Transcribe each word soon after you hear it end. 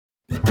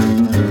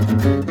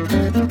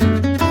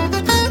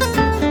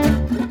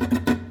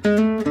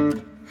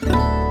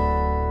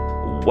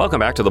Welcome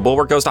back to The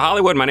Bulwark Goes to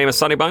Hollywood. My name is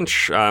Sonny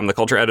Bunch. I'm the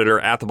culture editor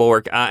at The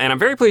Bulwark, and I'm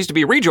very pleased to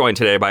be rejoined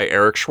today by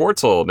Eric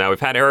Schwartzel. Now, we've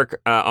had Eric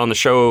on the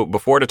show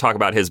before to talk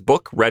about his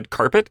book, Red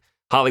Carpet,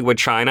 Hollywood,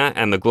 China,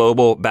 and the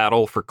Global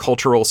Battle for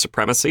Cultural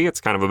Supremacy.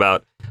 It's kind of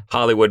about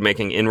Hollywood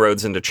making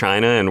inroads into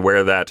China and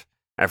where that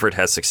effort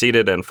has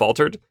succeeded and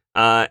faltered.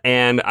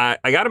 And I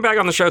got him back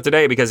on the show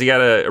today because he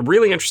had a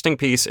really interesting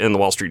piece in the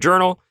Wall Street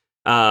Journal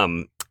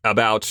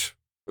about,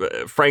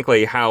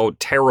 frankly, how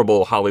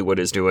terrible Hollywood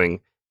is doing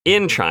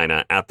in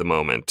China at the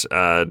moment.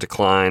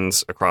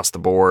 Declines across the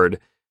board,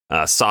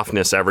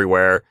 softness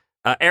everywhere.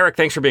 Eric,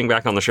 thanks for being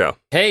back on the show.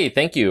 Hey,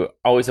 thank you.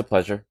 Always a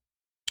pleasure.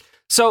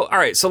 So, all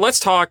right, so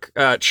let's talk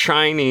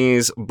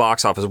Chinese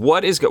box office.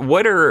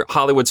 What are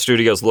Hollywood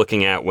studios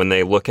looking at when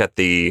they look at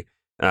the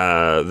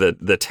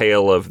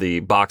tale of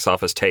the box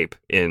office tape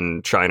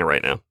in China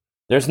right now?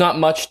 There's not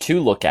much to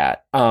look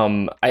at.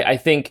 I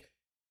think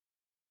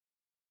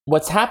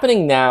what's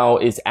happening now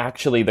is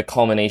actually the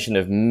culmination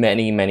of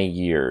many, many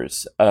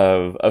years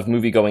of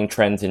movie-going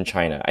trends in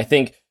China. I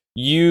think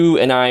you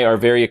and I are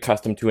very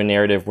accustomed to a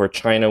narrative where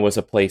China was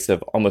a place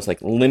of almost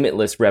like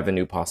limitless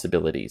revenue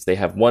possibilities. They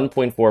have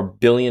 1.4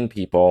 billion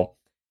people.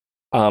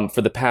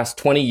 For the past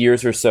 20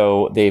 years or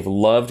so, they've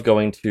loved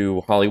going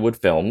to Hollywood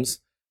films.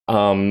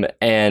 And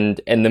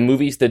the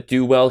movies that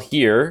do well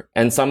here,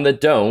 and some that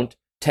don't,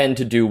 tend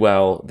to do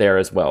well there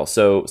as well.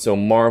 So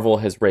Marvel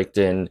has raked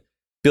in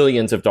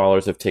billions of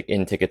dollars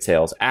in ticket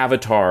sales.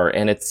 Avatar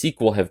and its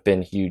sequel have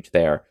been huge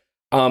there.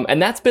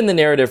 And that's been the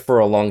narrative for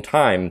a long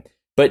time.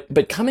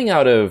 But coming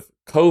out of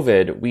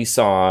COVID, we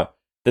saw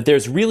that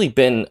there's really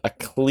been a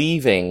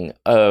cleaving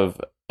of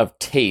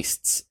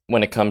tastes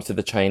when it comes to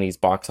the Chinese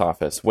box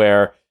office,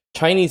 where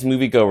Chinese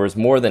moviegoers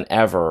more than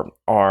ever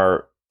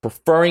are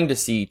preferring to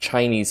see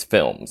Chinese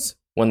films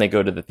when they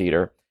go to the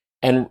theater,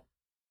 and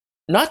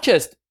not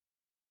just,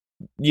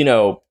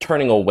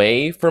 turning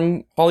away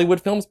from Hollywood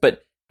films,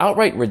 but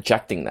outright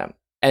rejecting them.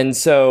 And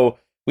so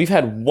we've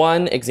had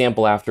one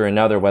example after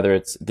another, whether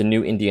it's the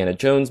new Indiana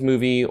Jones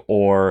movie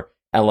or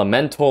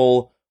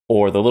Elemental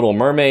or The Little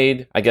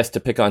Mermaid, I guess to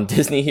pick on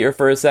Disney here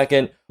for a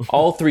second.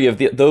 All three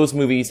of those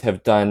movies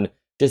have done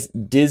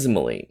just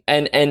dismally.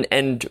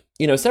 And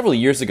several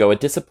years ago, a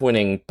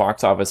disappointing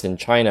box office in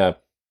China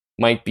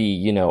might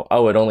be, it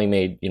only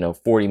made,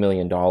 $40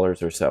 million or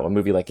so. A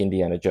movie like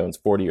Indiana Jones,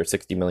 $40 or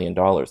 $60 million.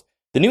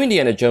 The new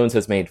Indiana Jones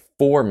has made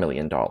 $4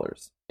 million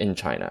in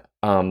China.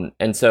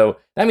 And so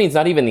that means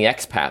not even the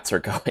expats are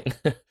going.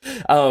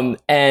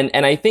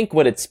 And I think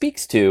what it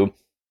speaks to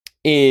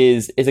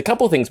is a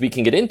couple of things we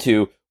can get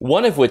into.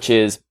 One of which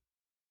is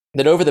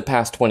that over the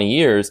past 20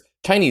 years,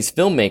 Chinese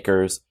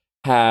filmmakers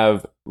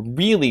have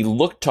really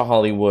looked to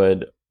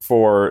Hollywood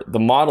for the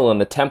model and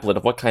the template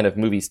of what kind of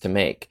movies to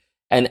make.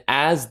 And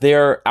as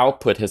their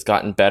output has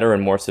gotten better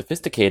and more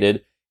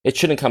sophisticated, it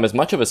shouldn't come as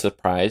much of a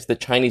surprise that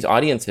Chinese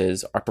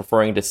audiences are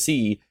preferring to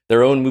see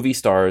their own movie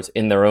stars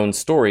in their own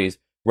stories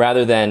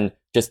rather than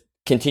just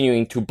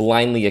continuing to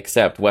blindly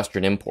accept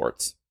Western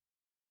imports.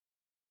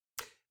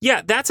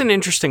 Yeah, that's an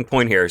interesting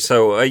point here.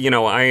 So,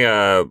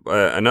 another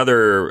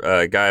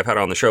guy I've had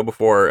on the show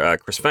before,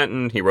 Chris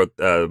Fenton, he wrote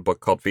a book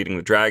called Feeding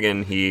the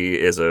Dragon.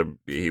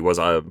 He was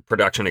a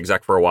production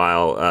exec for a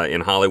while in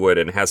Hollywood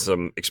and has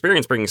some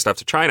experience bringing stuff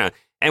to China.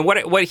 And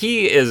what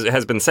he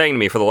has been saying to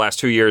me for the last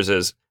 2 years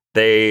is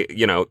they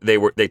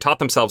taught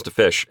themselves to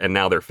fish, and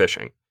now they're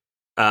fishing.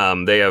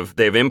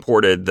 They've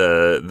imported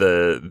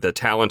the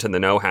talent and the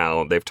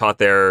know-how. They've taught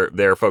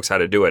their folks how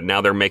to do it.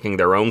 Now they're making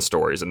their own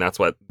stories, and that's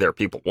what their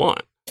people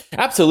want.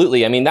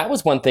 Absolutely. I mean, that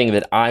was one thing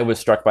that I was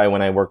struck by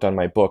when I worked on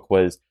my book,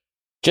 was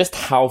just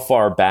how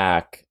far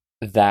back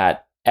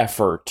that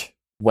effort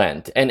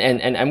went.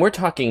 And we're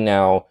talking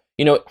now,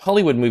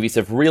 Hollywood movies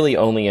have really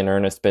only in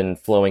earnest been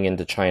flowing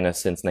into China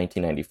since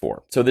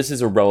 1994. So this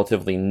is a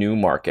relatively new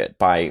market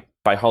by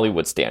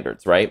Hollywood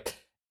standards, right?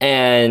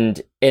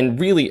 And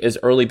really as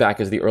early back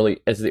as the early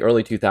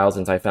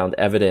 2000s, I found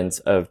evidence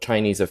of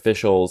Chinese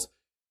officials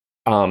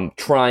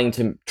trying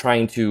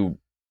to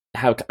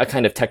have a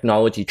kind of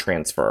technology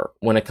transfer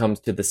when it comes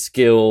to the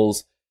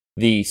skills,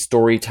 the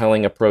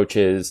storytelling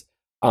approaches,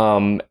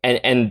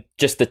 and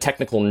just the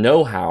technical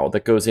know-how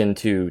that goes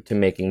into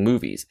making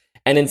movies.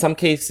 And in some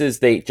cases,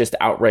 they just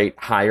outright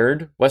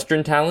hired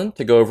Western talent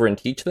to go over and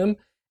teach them.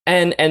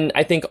 And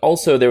I think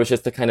also there was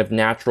just a kind of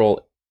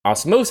natural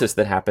osmosis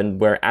that happened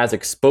where, as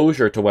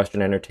exposure to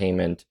Western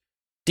entertainment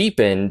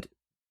deepened,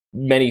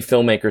 many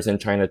filmmakers in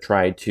China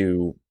tried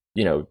to,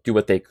 do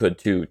what they could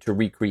to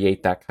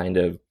recreate that kind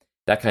of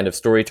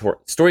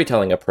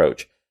storytelling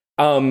approach.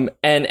 And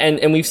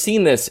we've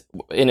seen this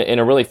in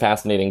a really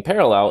fascinating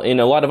parallel in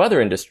a lot of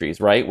other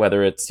industries, right?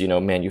 Whether it's,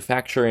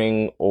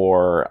 manufacturing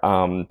or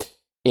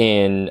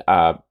in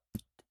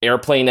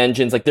airplane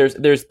engines. Like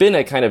there's been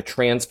a kind of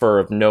transfer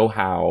of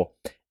know-how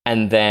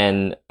and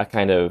then a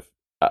kind of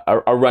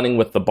a running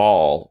with the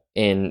ball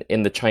in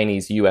the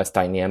Chinese-US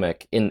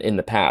dynamic in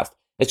the past.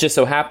 It just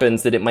so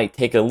happens that it might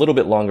take a little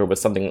bit longer with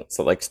something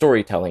like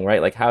storytelling,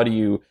 right? Like how do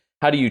you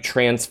how do you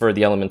transfer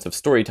the elements of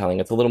storytelling?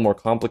 It's a little more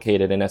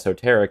complicated and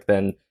esoteric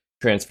than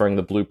transferring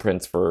the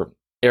blueprints for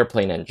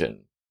airplane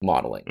engine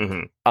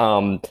modeling.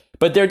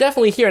 But they're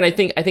definitely here, and I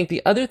think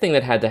the other thing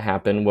that had to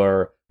happen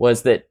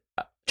was that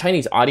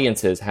Chinese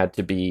audiences had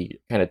to be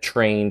kind of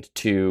trained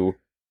to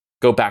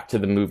go back to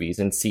the movies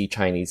and see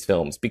Chinese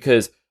films,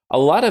 because a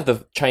lot of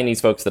the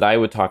Chinese folks that I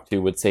would talk to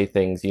would say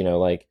things,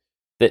 like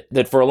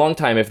that for a long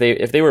time, if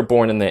they were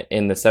born in the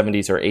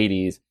 70s or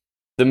 80s,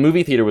 the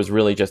movie theater was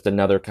really just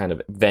another kind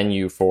of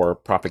venue for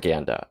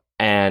propaganda,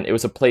 and it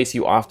was a place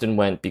you often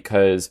went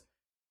because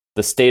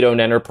the state-owned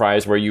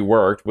enterprise where you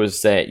worked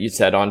was you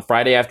said on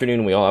Friday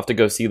afternoon we all have to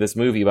go see this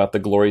movie about the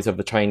glories of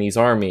the Chinese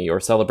army or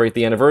celebrate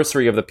the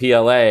anniversary of the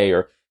PLA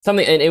or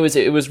something, and it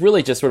was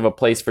really just sort of a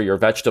place for your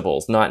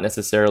vegetables, not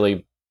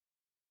necessarily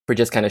for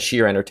just kind of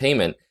sheer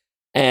entertainment.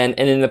 And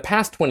in the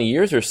past 20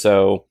 years or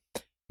so,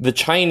 the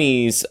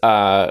Chinese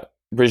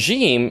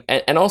regime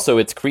and also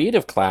its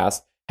creative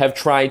class have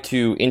tried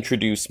to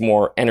introduce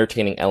more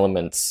entertaining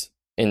elements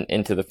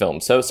into the film.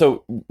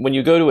 So when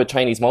you go to a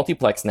Chinese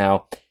multiplex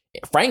now,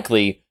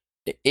 frankly,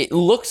 it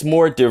looks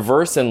more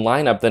diverse in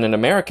lineup than an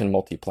American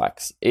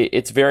multiplex.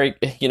 It's very,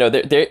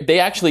 they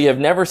actually have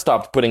never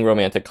stopped putting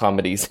romantic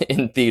comedies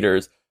in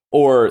theaters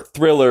or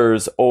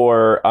thrillers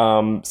or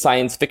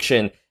science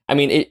fiction. I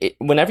mean,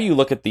 whenever you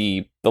look at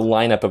the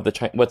lineup of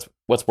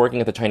what's working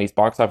at the Chinese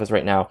box office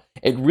right now,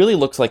 it really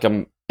looks like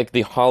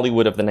the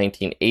Hollywood of the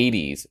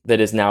 1980s that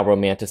is now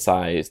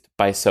romanticized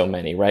by so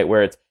many, right?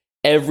 Where it's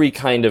every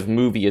kind of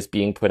movie is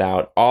being put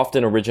out,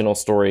 often original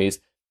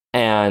stories,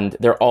 and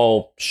they're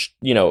all,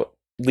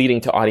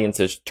 leading to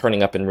audiences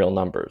turning up in real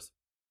numbers.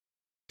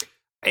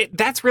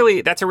 That's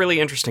a really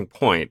interesting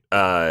point,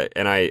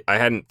 and I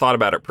hadn't thought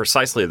about it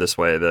precisely this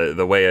way.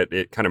 The way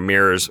it kind of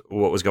mirrors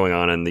what was going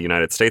on in the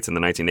United States in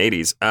the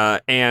 1980s,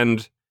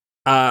 and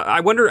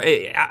I wonder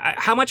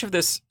how much of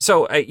this.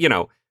 So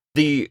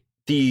the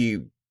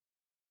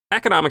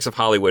economics of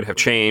Hollywood have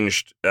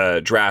changed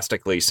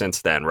drastically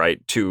since then, right?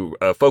 To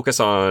focus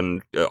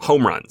on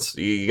home runs.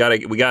 We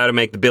gotta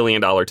make the $1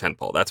 billion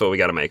tentpole. That's what we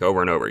got to make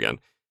over and over again.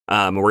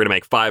 We're going to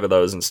make 5 of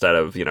those instead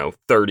of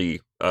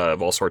 30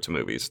 of all sorts of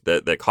movies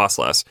that cost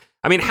less.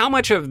 I mean, how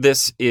much of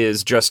this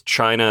is just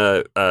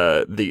China,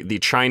 the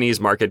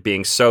Chinese market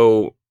being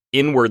so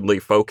inwardly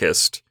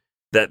focused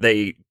that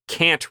they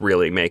can't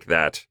really make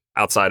that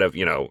outside of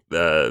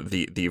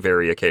the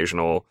very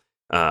occasional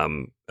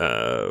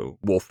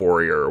Wolf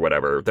Warrior or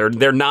whatever.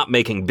 They're not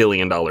making $1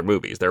 billion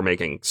movies. They're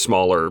making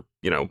smaller,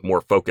 more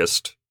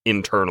focused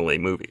internally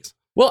movies.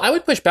 Well, I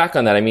would push back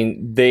on that. I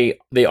mean, they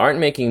aren't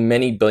making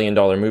many $1 billion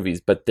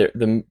movies, but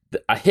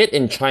a hit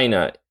in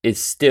China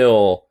is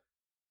still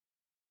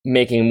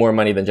making more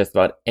money than just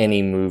about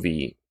any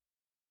movie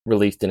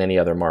released in any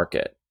other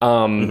market.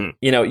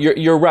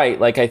 You're right.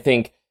 Like, I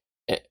think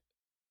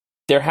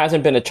there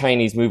hasn't been a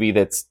Chinese movie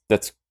that's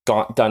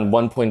done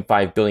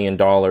 $1.5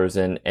 billion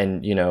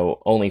and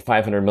only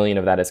 500 million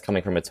of that is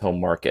coming from its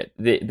home market.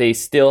 They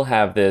still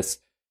have this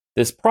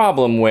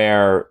problem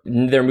where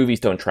their movies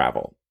don't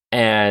travel.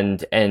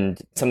 And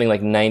something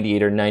like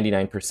 98 or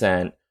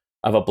 99%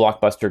 of a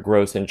blockbuster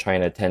gross in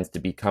China tends to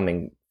be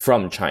coming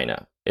from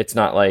China. It's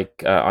not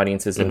like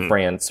audiences in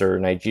France or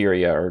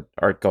Nigeria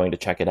are going to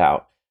check it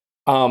out.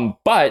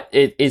 But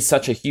it is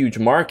such a huge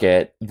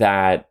market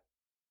that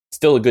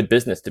still a good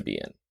business to be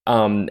in.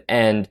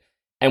 And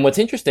what's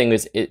interesting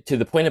is to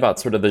the point about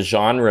sort of the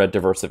genre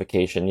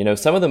diversification.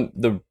 Some of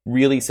the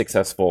really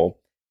successful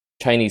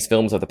Chinese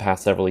films of the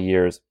past several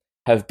years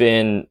have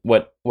been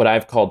what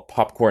I've called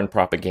popcorn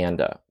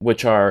propaganda,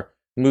 which are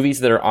movies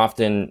that are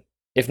often,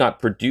 if not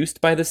produced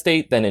by the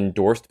state, then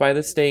endorsed by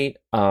the state,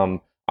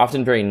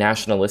 often very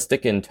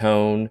nationalistic in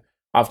tone,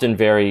 often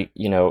very,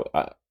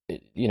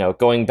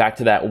 going back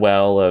to that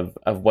well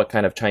of what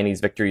kind of Chinese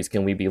victories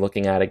can we be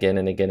looking at again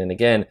and again and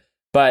again.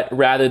 But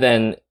rather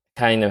than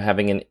kind of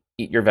having an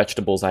eat your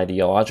vegetables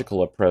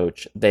ideological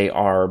approach, they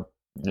are,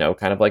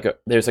 kind of like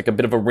there's like a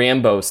bit of a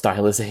Rambo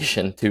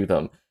stylization to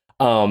them.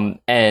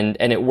 And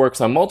it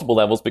works on multiple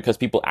levels because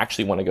people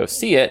actually want to go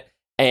see it,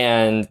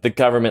 and the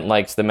government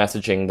likes the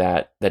messaging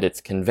that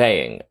it's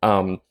conveying.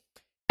 And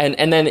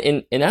then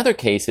in other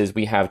cases,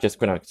 we have just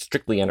kind of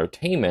strictly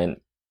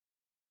entertainment.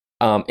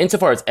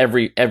 Insofar as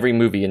every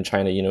movie in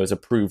China, is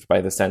approved by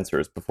the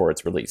censors before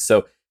it's released.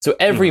 So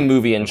every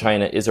movie in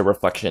China is a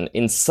reflection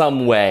in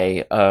some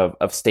way of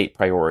state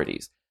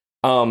priorities.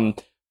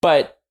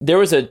 But there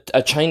was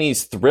a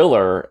Chinese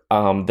thriller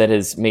that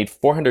has made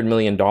 $400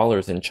 million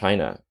in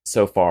China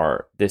so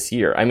far this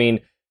year. I mean,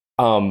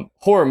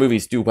 horror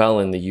movies do well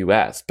in the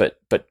U.S., but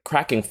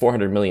cracking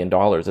 $400 million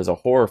as a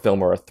horror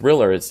film or a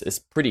thriller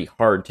is pretty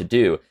hard to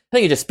do. I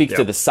think it just speaks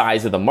to the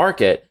size of the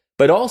market,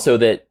 but also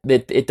that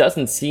it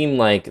doesn't seem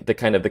like the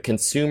kind of the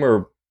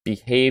consumer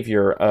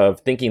behavior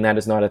of thinking that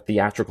is not a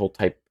theatrical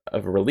type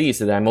of a release,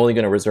 that I'm only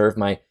going to reserve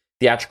my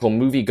theatrical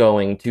movie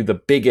going to the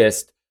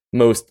biggest,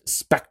 most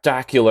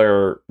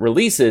spectacular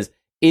releases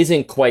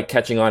isn't quite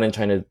catching on in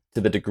China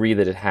to the degree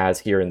that it has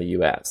here in the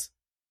US.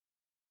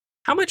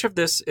 How much of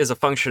this is a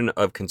function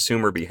of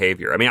consumer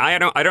behavior? I mean, I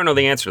don't know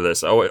the answer to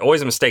this.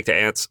 Always a mistake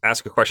to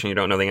ask a question you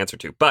don't know the answer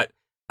to. But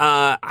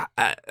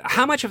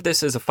how much of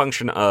this is a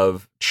function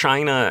of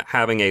China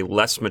having a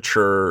less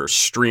mature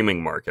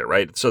streaming market,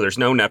 right? So there's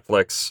no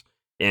Netflix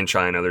in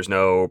China. There's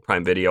no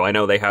Prime Video. I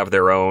know they have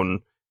their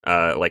own,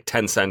 like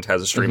Tencent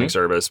has a streaming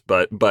service,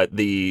 but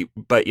the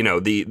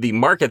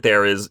market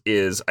there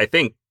is I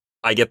think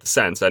I get the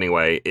sense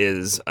anyway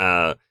is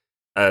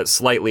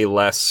slightly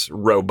less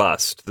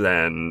robust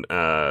than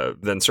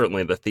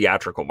certainly the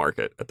theatrical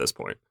market at this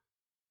point.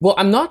 Well,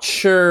 I'm not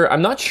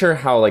sure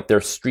how like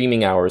their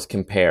streaming hours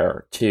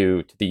compare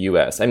to the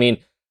US. I mean,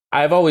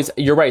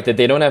 you're right that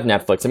they don't have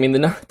Netflix. I mean,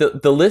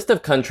 the list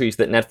of countries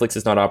that Netflix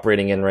is not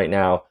operating in right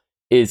now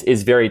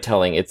is very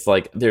telling. It's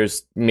like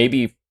there's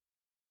maybe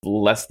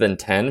fewer than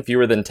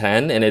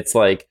 10, and it's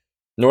like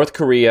North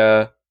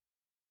Korea,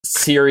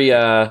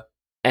 Syria,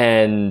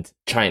 and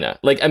China.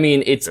 Like, I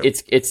mean, it's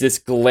this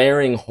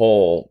glaring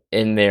hole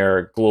in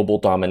their global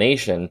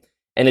domination,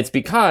 and it's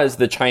because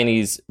the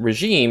Chinese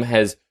regime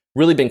has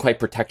really been quite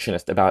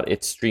protectionist about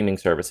its streaming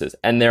services.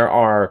 And there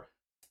are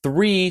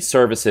 3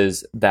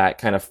 services that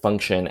kind of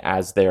function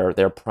as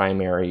their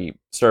primary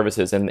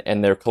services,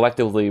 and they're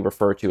collectively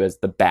referred to as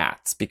the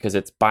BATs because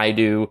it's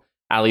Baidu,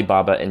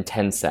 Alibaba, and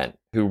Tencent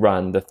who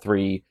run the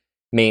 3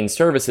 main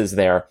services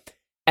there.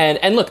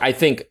 And look, I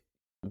think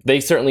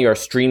they certainly are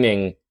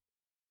streaming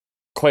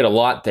quite a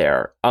lot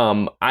there.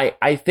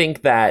 I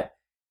think that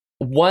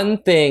one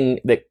thing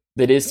that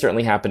is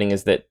certainly happening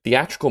is that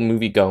theatrical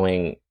movie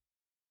going,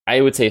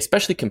 I would say,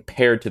 especially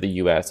compared to the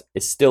US,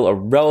 is still a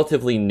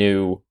relatively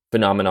new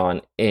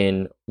phenomenon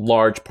in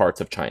large parts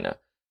of China.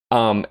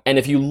 And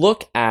if you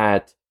look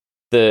at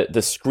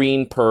the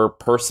screen per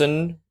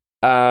person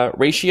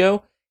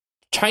ratio,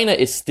 China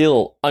is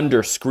still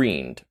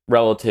under-screened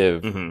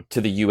relative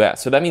to the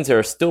US. So that means there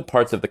are still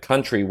parts of the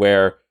country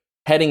where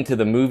heading to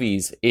the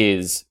movies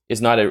is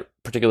not a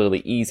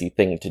particularly easy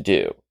thing to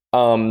do.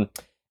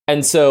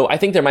 And so I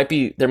think there might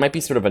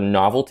be sort of a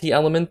novelty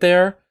element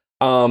there.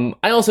 I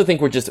also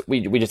think we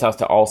just have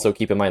to also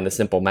keep in mind the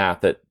simple math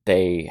that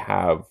they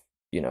have,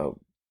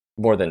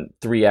 more than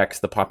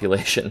 3x the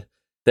population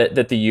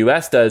that the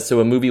US does. So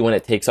a movie, when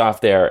it takes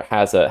off there,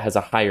 has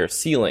a higher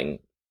ceiling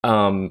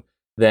than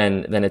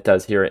it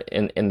does here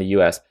in the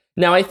US.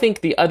 Now, I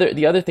think the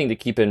other thing to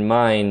keep in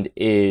mind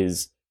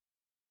is,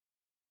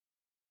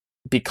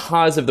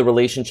 because of the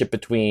relationship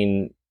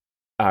between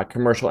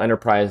commercial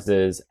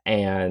enterprises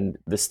and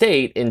the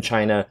state in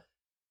China,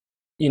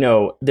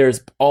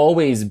 there's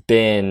always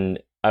been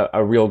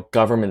a real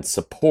government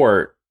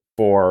support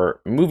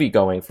for movie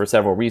going for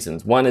several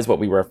reasons. One is what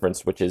we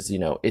referenced, which is,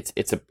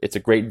 it's a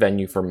great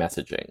venue for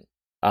messaging,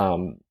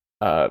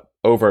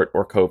 overt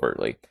or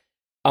covertly.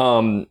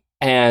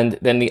 And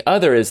then the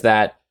other is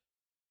that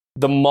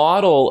the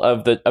model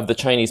of the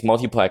Chinese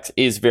multiplex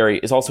is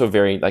also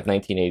very like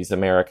 1980s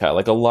America.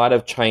 Like, a lot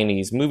of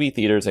Chinese movie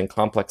theaters and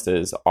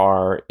complexes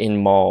are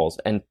in malls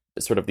and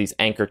sort of these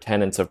anchor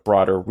tenants of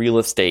broader real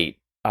estate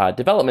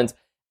developments.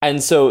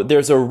 And so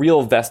there's a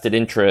real vested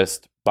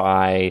interest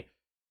by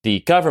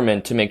the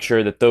government to make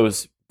sure that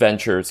those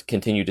ventures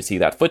continue to see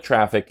that foot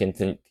traffic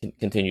and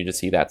continue to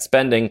see that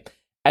spending.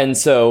 And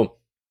so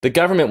the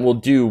government will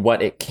do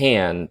what it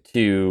can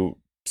to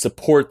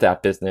support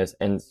that business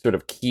and sort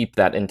of keep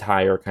that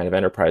entire kind of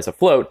enterprise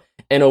afloat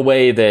in a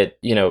way that,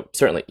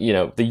 certainly,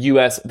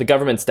 the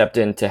government stepped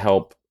in to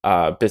help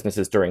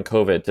businesses during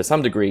COVID to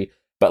some degree.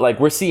 But like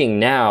we're seeing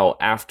now,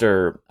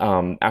 after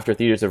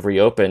theaters have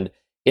reopened,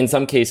 in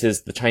some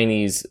cases, the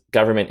Chinese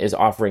government is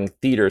offering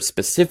theaters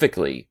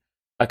specifically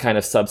a kind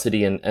of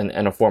subsidy and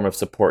a form of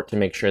support to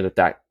make sure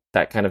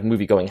that kind of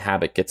movie-going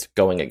habit gets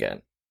going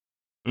again.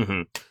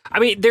 Mm-hmm. I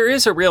mean, there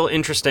is a real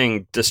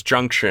interesting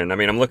disjunction. I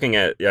mean, I'm looking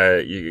at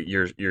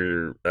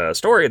your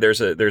story.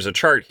 There's a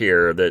chart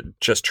here that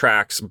just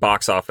tracks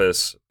box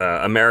office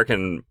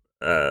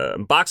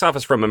box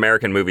office from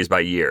American movies by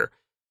year.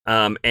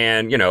 And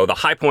the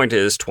high point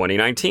is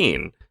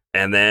 2019,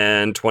 and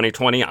then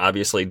 2020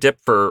 obviously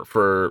dipped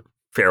for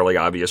fairly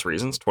obvious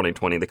reasons.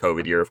 2020, the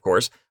COVID year, of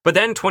course. But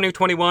then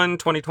 2021,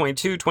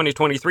 2022,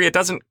 2023, it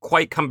doesn't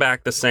quite come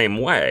back the same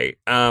way.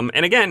 And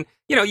again,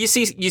 you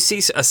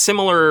see a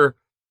similar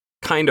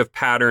kind of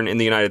pattern in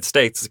the United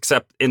States,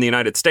 except in the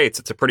United States,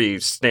 it's a pretty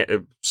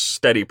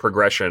steady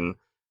progression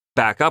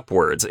back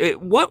upwards.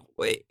 Did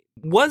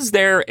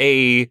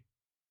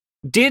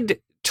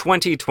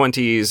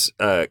 2020's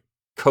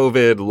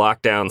COVID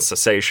lockdown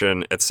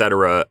cessation,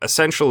 etc.,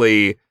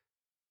 essentially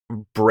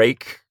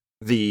break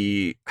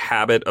the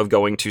habit of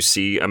going to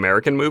see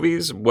American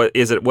movies?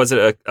 Was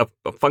it a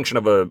function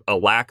of a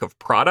lack of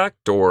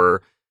product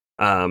or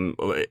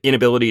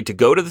inability to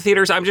go to the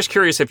theaters? I'm just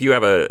curious if you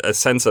have a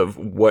sense of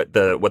what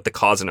the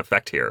cause and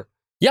effect here.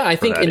 Yeah, I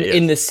think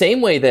in the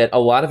same way that a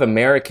lot of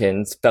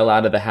Americans fell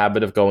out of the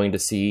habit of going to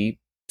see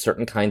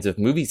certain kinds of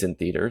movies in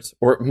theaters,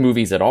 or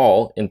movies at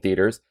all in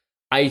theaters,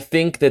 I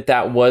think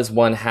that was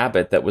one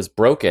habit that was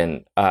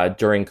broken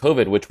during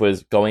COVID, which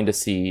was going to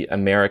see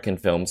American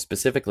films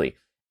specifically.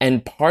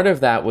 And part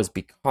of that was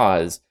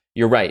because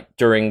you're right.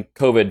 During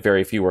COVID,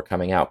 very few were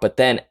coming out. But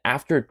then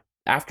after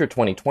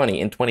 2020,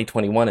 in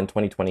 2021 and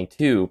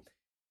 2022,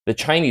 the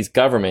Chinese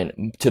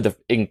government, to the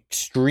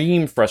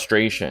extreme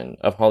frustration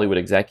of Hollywood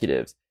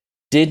executives,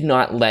 did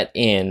not let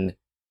in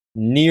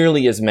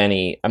nearly as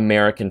many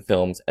American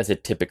films as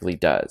it typically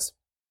does.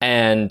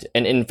 And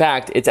in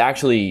fact,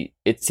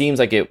 it seems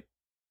like it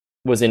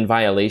was in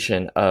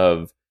violation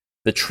of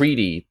the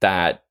treaty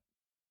that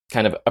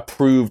kind of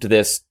approved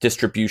this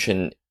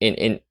distribution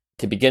in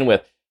to begin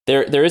with.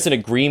 There is an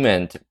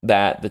agreement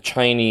that the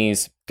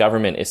Chinese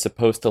government is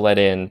supposed to let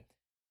in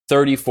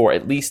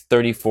at least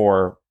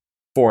 34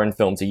 foreign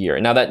films a year.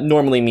 Now that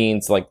normally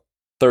means like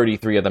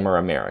 33 of them are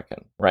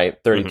American, right?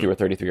 32 or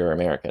 33 are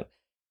American.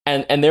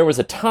 And there was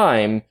a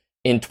time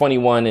in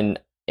 21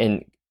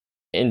 and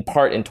in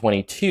part in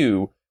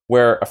 22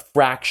 where a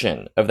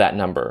fraction of that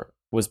number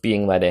was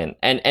being let in.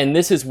 And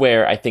this is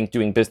where I think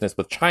doing business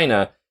with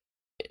China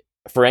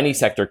for any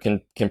sector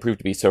can prove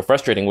to be so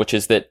frustrating, which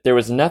is that there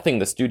was nothing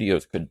the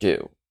studios could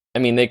do. I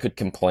mean, they could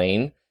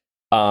complain,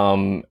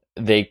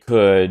 they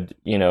could,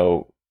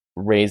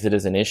 raise it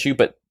as an issue,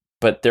 but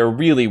there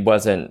really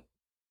wasn't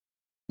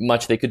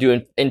much they could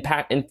do in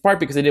part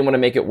because they didn't want to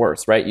make it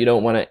worse, right? You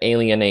don't want to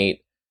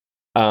alienate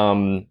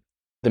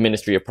the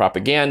Ministry of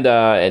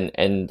Propaganda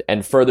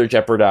and further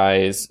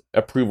jeopardize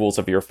approvals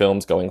of your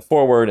films going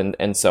forward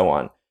and so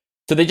on.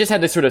 So they just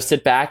had to sort of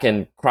sit back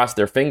and cross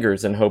their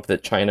fingers and hope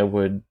that China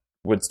would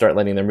start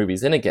letting their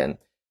movies in again.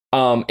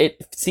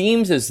 It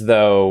seems as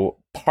though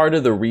part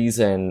of the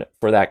reason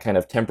for that kind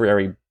of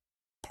temporary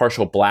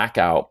partial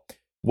blackout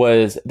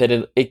was that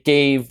it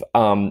gave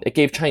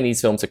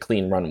Chinese films a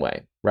clean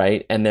runway,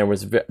 right? And there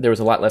was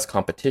a lot less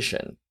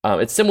competition.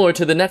 It's similar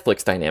to the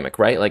Netflix dynamic,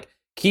 right? Like,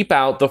 keep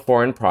out the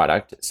foreign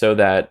product so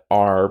that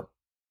our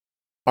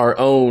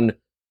own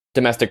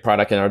domestic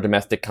product and our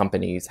domestic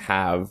companies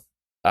have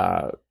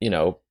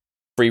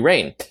free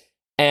reign.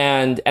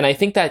 And I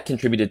think that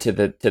contributed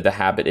to the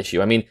habit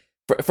issue. I mean,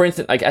 for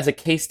instance, like as a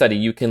case study,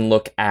 you can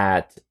look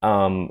at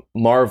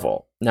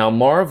Marvel. Now,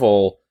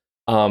 Marvel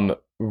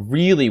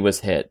really was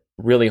hit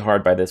really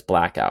hard by this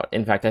blackout.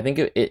 In fact, I think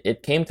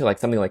it came to like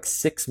something like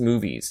 6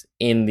 movies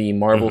in the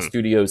Marvel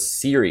Studios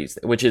series,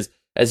 which is,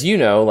 as you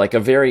know, like a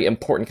very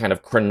important kind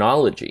of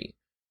chronology,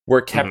 were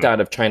kept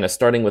out of China,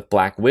 starting with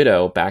Black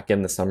Widow back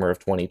in the summer of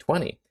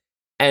 2020.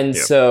 And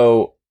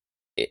so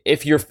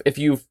if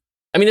you've,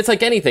 I mean, it's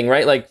like anything,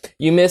 right? Like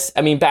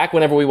back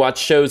whenever we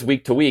watched shows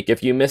week to week,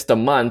 if you missed a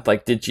month,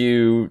 like, did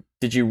you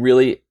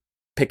really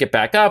pick it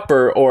back up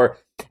or,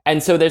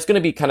 and so there's going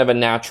to be kind of a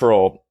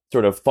natural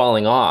sort of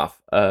falling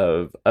off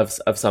of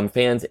some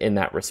fans in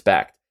that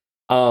respect.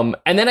 And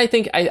then I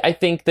think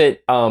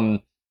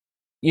that,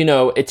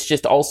 it's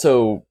just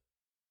also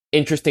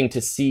interesting to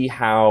see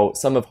how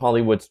some of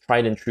Hollywood's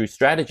tried and true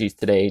strategies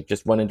today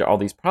just run into all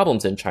these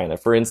problems in China.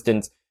 For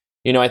instance,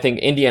 I think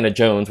Indiana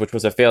Jones, which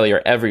was a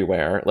failure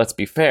everywhere, let's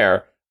be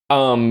fair,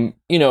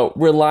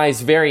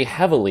 relies very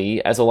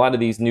heavily, as a lot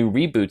of these new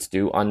reboots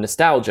do, on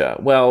nostalgia.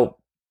 Well,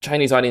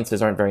 Chinese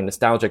audiences aren't very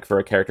nostalgic for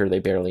a character they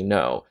barely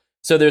know.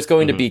 So there's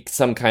going to be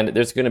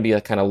there's going to be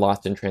a kind of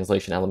lost in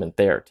translation element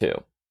there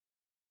too.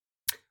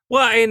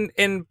 Well,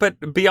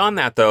 but beyond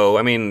that, though,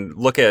 I mean,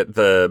 look at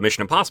the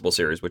Mission Impossible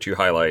series, which you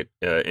highlight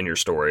in your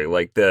story,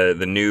 like the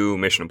new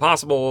Mission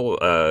Impossible,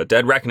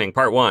 Dead Reckoning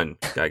Part 1.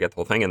 Gotta get the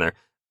whole thing in there.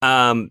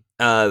 Have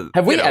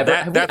we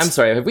ever? I'm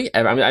sorry. Have we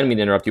ever? I didn't mean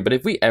to interrupt you, but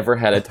have we ever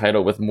had a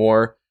title with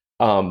more,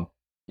 kind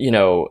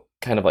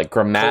of like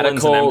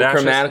grammatical?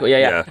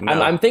 Yeah. No.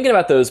 I'm thinking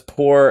about those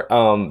poor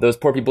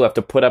people who have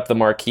to put up the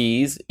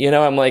marquees.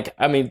 I'm like,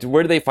 I mean,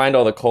 where do they find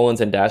all the colons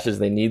and dashes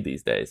they need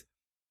these days?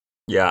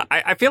 Yeah,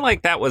 I feel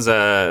like that was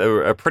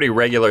a pretty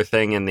regular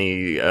thing in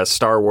the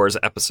Star Wars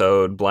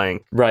episode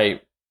blank,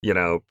 right?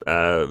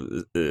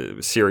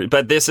 Series.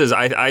 But this is,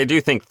 I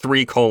do think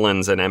 3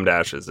 colons and M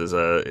dashes is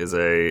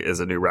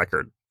a new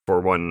record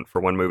for one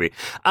movie.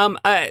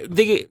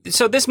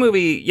 So this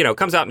movie,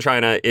 comes out in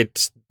China.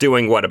 It's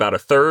doing about a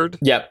third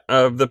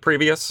of the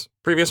previous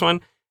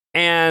one.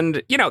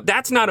 And,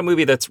 that's not a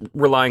movie that's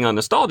relying on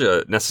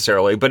nostalgia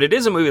necessarily, but it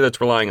is a movie that's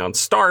relying on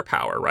star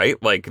power,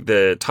 right? Like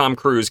the Tom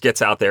Cruise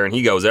gets out there and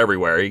he goes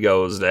everywhere. He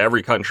goes to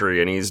every country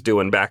and he's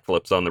doing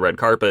backflips on the red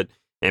carpet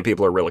and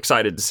people are real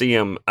excited to see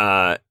him.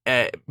 But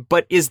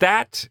is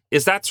that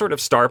sort of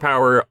star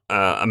power,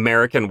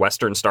 American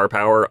Western star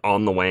power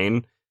on the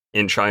wane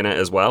in China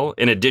as well?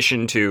 In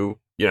addition to,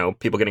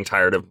 people getting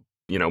tired of,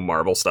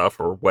 Marvel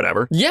stuff or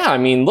whatever. Yeah. I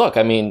mean, look,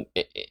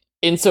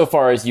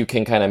 insofar as you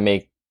can kind of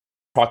make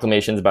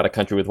proclamations about a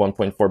country with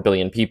 1.4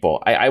 billion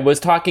people. I was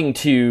talking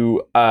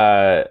to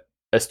a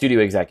studio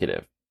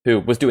executive who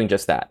was doing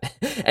just that.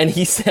 And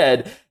he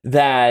said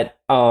that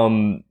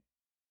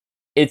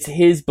it's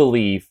his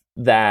belief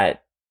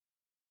that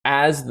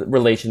as the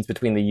relations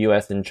between the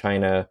US and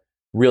China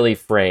really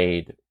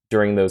frayed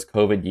during those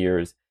COVID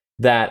years,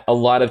 that a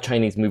lot of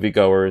Chinese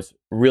moviegoers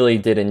really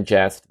did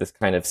ingest this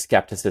kind of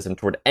skepticism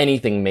toward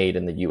anything made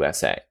in the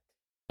USA.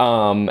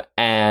 And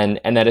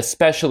that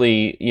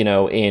especially,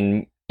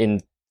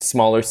 in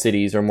smaller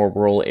cities or more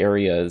rural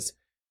areas,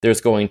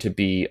 there's going to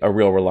be a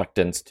real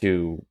reluctance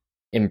to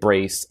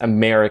embrace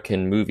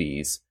American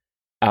movies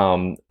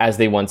as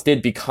they once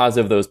did, because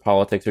of those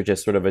politics, or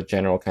just sort of a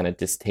general kind of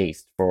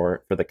distaste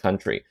for the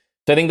country.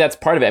 So I think that's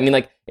part of it. I mean,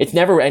 like, it's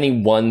never any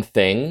one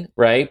thing,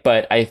 right?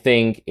 But I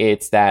think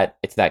it's that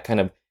kind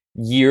of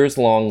years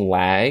long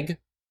lag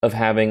of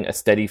having a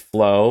steady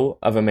flow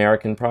of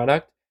American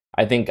product.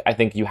 I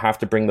think you have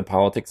to bring the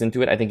politics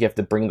into it. I think you have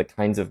to bring the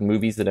kinds of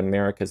movies that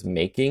America's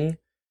making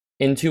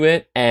into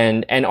it,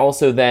 and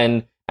also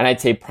then, and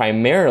I'd say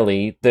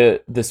primarily,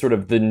 the sort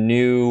of the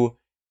new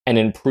and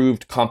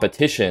improved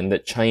competition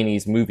that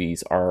Chinese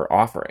movies are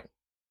offering.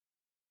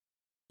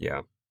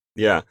 Yeah.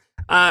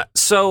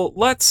 So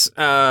let's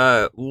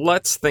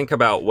think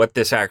about what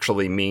this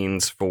actually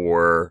means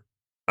for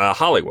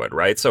Hollywood,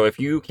 right? So if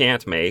you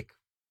can't make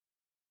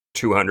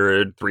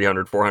 $200,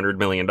 $300, $400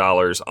 million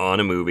on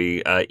a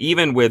movie,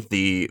 even with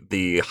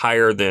the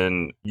higher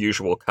than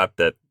usual cut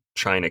that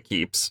China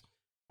keeps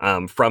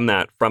from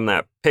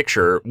that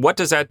picture, what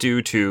does that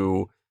do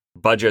to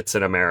budgets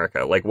in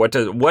America? Like, what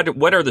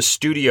are the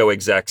studio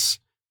execs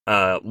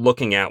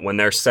looking at when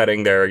they're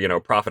setting their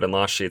profit and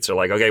loss sheets? They're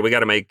like, okay, we got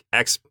to make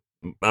X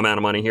amount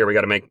of money here, we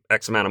got to make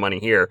X amount of money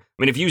here.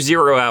 I mean, if you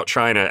zero out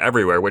China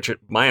everywhere, which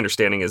my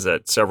understanding is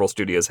that several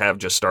studios have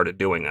just started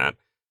doing that,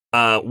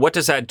 what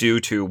does that do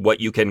to what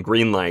you can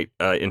greenlight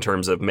in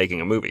terms of making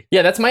a movie?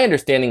 Yeah, that's my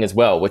understanding as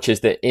well, which is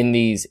that in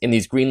these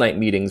greenlight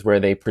meetings where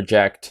they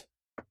project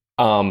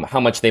how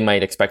much they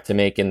might expect to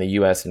make in the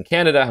US and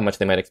Canada, how much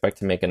they might expect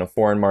to make in a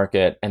foreign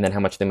market, and then how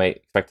much they might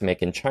expect to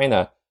make in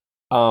China,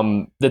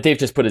 that they've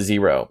just put a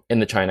 0 in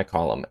the China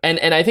column.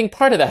 And I think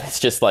part of that is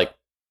just like,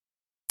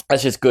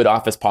 that's just good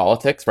office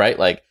politics, right?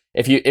 Like,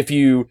 if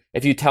you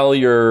tell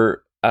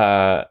your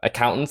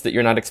accountants that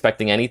you're not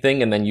expecting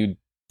anything, and then you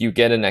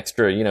get an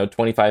extra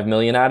 25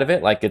 million out of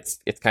it, like, it's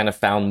kind of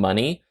found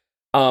money.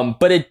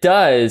 But it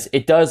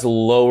does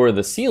lower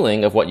the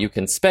ceiling of what you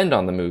can spend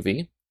on the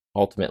movie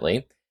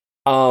ultimately.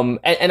 And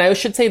I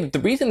should say that the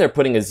reason they're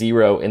putting a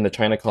 0 in the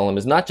China column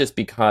is not just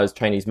because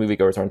Chinese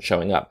moviegoers aren't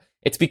showing up.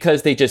 It's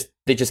because they just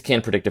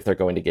can't predict if they're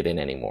going to get in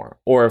anymore,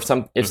 or is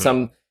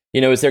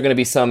there going to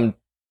be some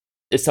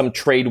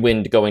trade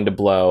wind going to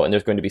blow, and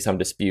there's going to be some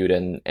dispute,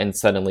 and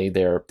suddenly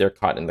they're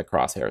caught in the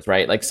crosshairs,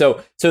 right? Like,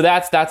 so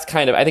that's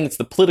kind of, I think it's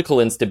the political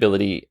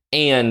instability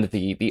and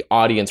the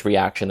audience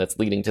reaction that's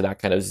leading to that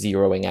kind of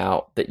zeroing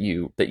out that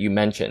you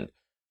mentioned.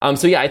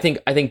 So yeah, I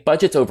think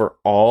budgets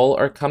overall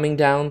are coming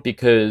down,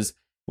 because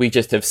we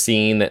just have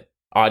seen that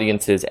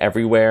audiences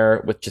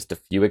everywhere, with just a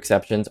few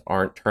exceptions,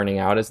 aren't turning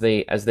out as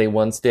they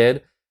once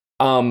did.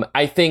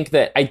 I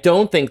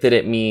don't think that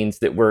it means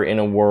that we're in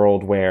a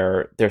world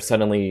where there's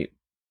suddenly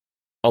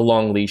a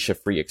long leash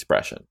of free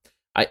expression.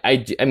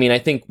 I mean, I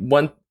think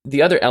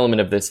the other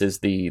element of this is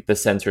the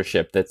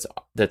censorship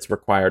that's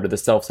required, or the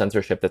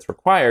self-censorship that's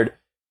required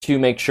to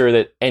make sure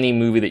that any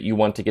movie that you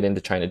want to get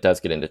into China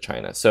does get into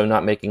China. So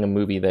not making a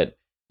movie that,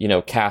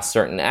 casts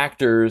certain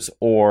actors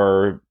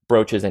or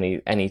broaches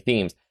any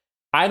themes.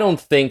 I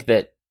don't think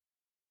that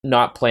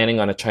not planning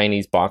on a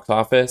Chinese box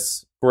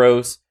office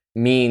gross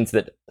means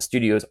that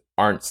studios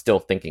aren't still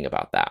thinking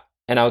about that.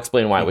 And I'll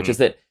explain why, which is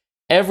that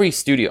every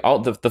studio, all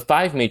the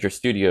 5 major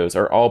studios,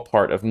 are all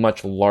part of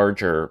much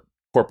larger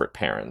corporate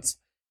parents.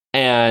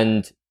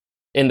 And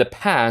in the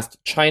past,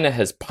 China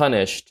has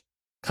punished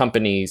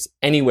companies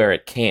anywhere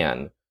it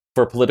can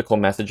for political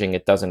messaging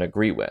it doesn't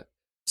agree with.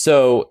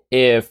 So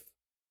if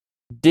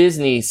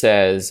Disney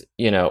says,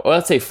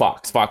 let's say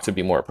Fox would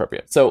be more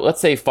appropriate. So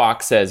let's say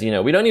Fox says, we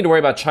don't need to worry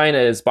about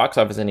China's box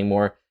office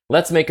anymore.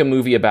 Let's make a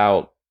movie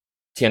about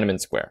Tiananmen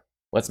Square.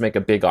 Let's make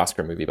a big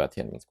Oscar movie about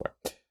Tiananmen Square.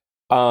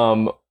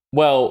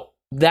 Well,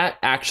 that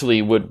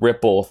actually would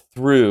ripple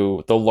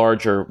through the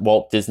larger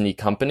Walt Disney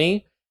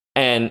Company,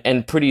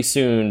 and pretty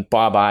soon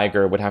Bob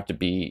Iger would have to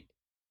be,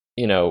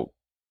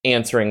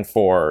 answering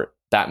for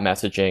that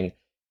messaging.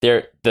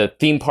 The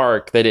theme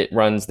park that it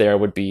runs there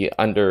would be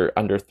under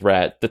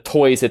threat. The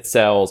toys it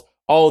sells,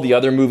 all the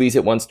other movies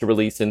it wants to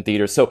release in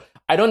theaters. So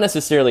I don't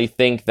necessarily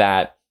think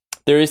that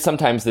there is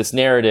sometimes this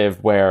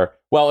narrative where,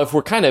 well, if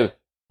we're kind of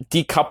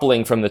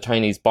decoupling from the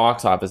Chinese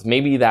box office,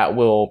 maybe that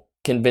will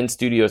convince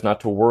studios not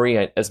to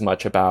worry as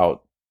much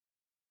about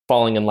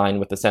falling in line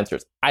with the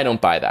censors. I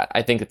don't buy that.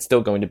 I think it's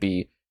still going to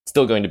be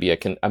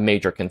a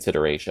major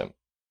consideration.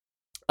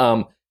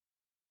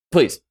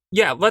 Please.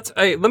 Yeah, let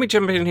me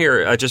jump in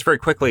here just very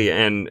quickly.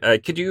 And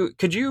could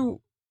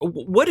you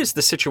what is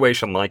the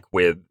situation like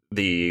with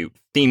the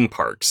theme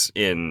parks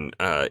in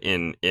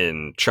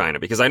China?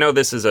 Because I know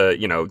this is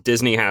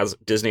Disney has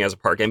a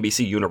park.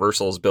 NBC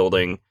Universal's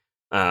building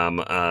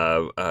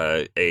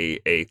a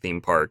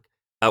theme park.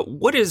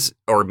 What is,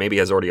 or maybe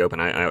has already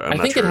opened? I'm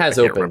not think sure. It has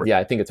opened. Yeah,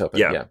 I think it's open.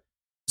 Yeah.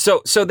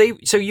 So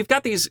you've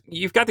got these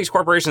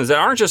corporations that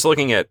aren't just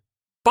looking at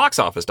box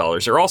office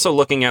dollars. They're also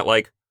looking at,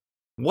 like,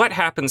 what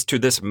happens to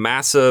this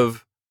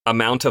massive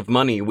amount of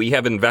money we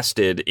have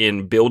invested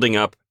in building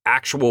up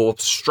actual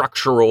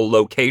structural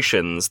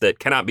locations that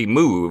cannot be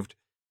moved,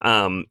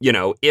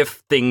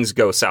 if things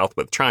go south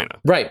with China.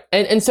 Right.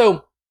 And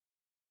so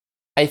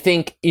I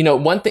think,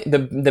 one thing,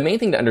 the main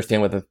thing to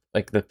understand with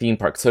the theme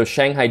park. So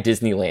Shanghai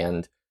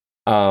Disneyland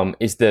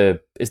is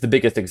the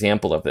biggest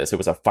example of this. It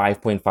was a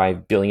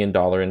 $5.5 billion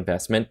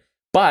investment,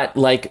 but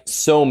like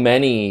so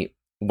many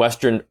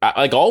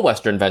all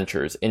Western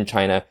ventures in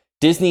China,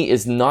 Disney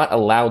is not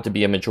allowed to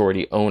be a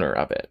majority owner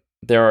of it.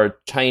 There are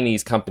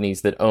Chinese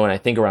companies that own, I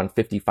think, around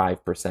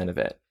 55% of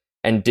it,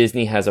 and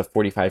Disney has a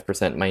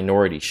 45%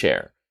 minority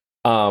share.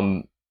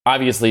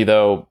 Obviously,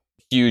 though,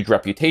 huge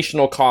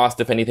reputational cost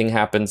if anything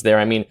happens there.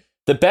 I mean,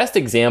 the best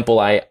example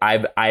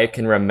I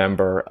can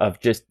remember of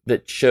just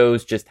that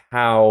shows just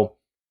how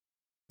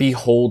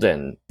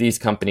beholden these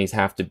companies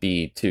have to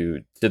be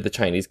to the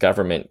Chinese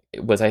government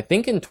was, I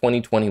think, in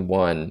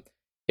 2021.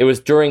 It was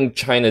during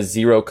China's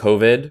zero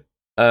COVID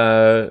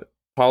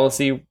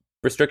policy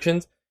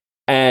restrictions,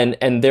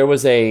 and there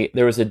was a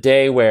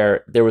day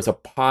where there was a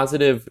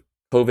positive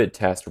COVID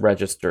test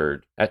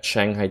registered at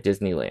Shanghai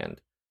Disneyland,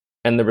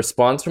 and the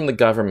response from the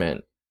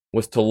government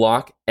was to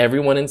lock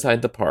everyone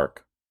inside the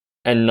park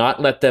and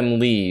not let them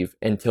leave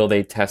until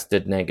they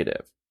tested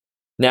negative.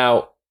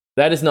 Now,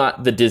 that is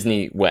not the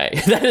Disney way.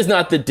 That is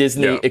not the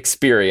Disney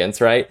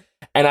experience, right?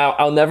 And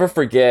I'll never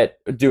forget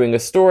doing a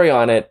story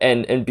on it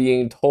and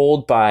being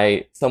told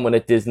by someone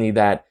at Disney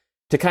that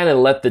to kind of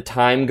let the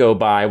time go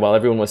by while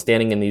everyone was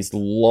standing in these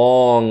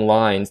long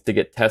lines to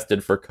get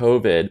tested for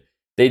COVID,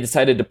 they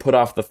decided to put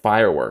off the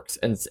fireworks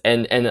and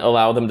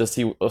allow them to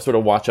sort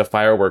of watch a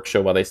fireworks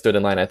show while they stood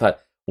in line. I thought,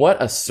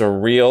 what a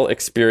surreal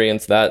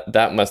experience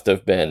that must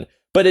have been.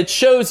 But it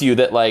shows you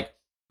that, like,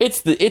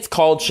 it's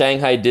called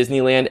Shanghai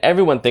Disneyland.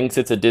 Everyone thinks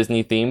it's a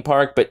Disney theme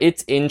park, but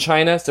it's in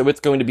China, so it's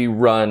going to be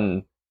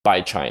run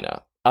by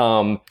China.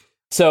 But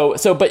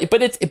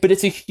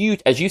it's a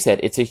huge, as you said,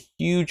 it's a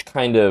huge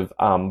kind of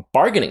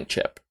bargaining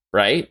chip,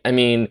 right? I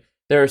mean,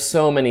 there are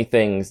so many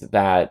things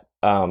that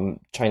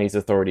Chinese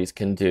authorities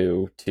can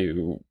do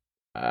to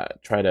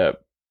try to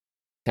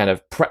kind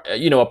of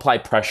apply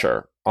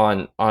pressure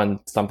on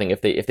something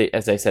if they,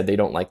 as I said, they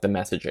don't like the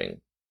messaging.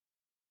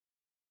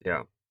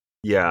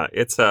 Yeah,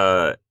 it's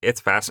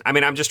fascinating. I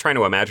mean, I'm just trying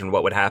to imagine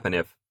what would happen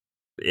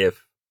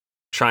if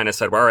China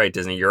said, well, all right,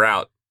 Disney, you're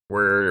out.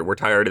 We're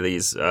tired of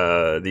these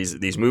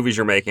movies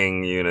you're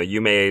making.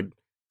 You made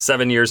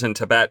 7 years in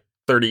Tibet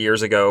 30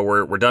 years ago.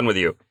 We're done with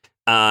you.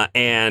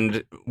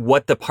 And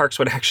what the parks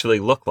would actually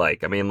look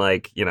like. I mean,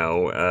 like,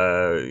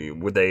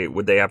 would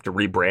they have to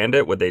rebrand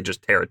it? Would they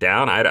just tear it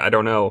down? I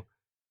don't know.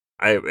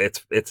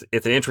 It's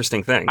an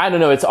interesting thing. I don't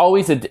know. There's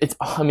always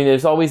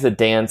a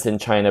dance in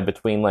China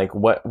between like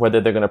whether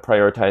they're going to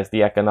prioritize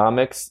the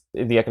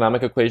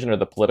economic equation or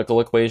the political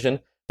equation.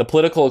 The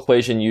political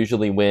equation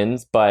usually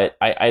wins, but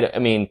I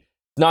mean,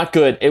 not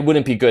good. It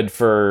wouldn't be good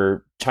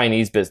for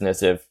Chinese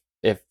business if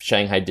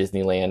Shanghai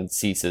Disneyland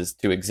ceases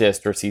to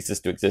exist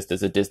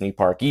as a Disney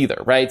park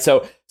either, right?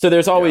 So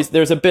there's always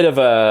there's a bit of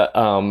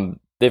a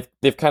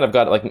they've kind of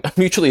got like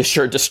mutually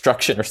assured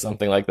destruction or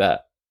something like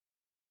that.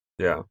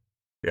 Yeah.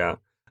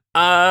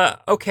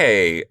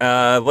 Okay.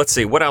 Let's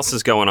see. What else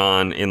is going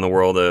on in the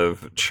world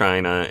of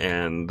China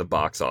and the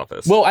box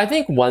office? Well, I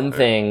think one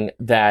thing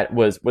that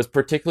was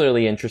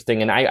particularly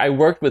interesting, and I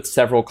worked with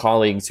several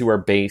colleagues who are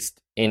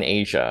based in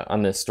Asia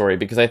on this story,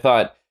 because I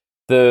thought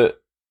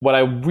what I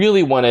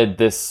really wanted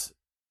this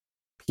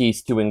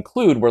piece to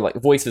include were like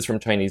voices from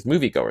Chinese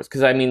moviegoers.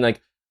 Because I mean, like,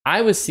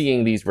 I was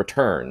seeing these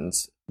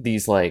returns,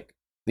 these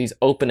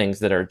openings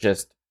that are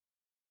just,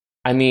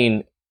 I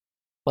mean,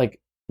 like,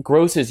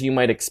 gross as you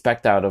might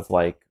expect out of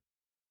like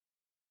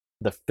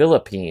the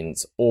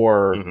Philippines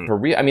or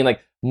Korea. I mean, like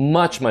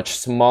much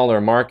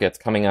smaller markets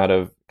coming out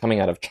of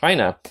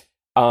China,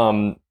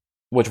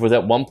 which was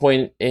at one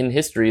point in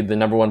history the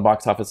number one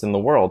box office in the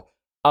world.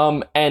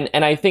 And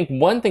I think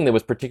one thing that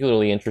was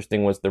particularly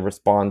interesting was the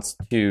response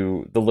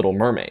to The Little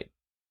Mermaid,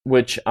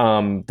 which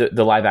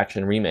the live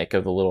action remake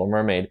of The Little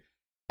Mermaid,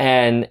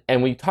 and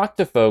we talked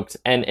to folks,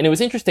 and it was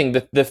interesting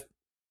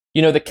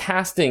the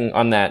casting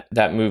on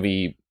that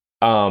movie.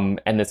 And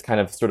this kind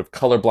of sort of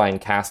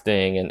colorblind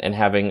casting and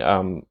having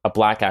a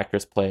black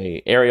actress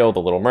play Ariel,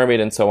 the Little Mermaid,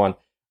 and so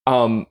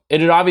on.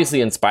 It had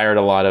obviously inspired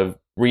a lot of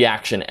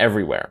reaction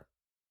everywhere,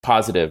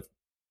 positive,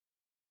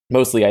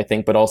 mostly I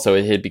think, but also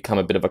it had become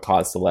a bit of a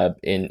cause celeb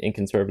in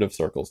conservative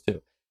circles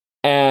too.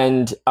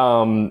 And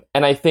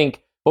I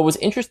think what was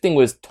interesting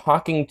was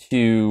talking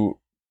to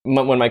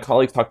when my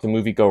colleagues talked to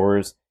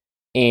moviegoers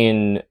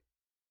in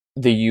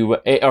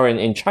the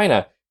in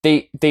China.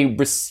 They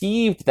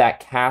received that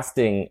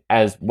casting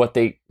as what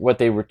they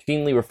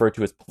routinely refer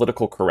to as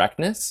political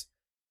correctness,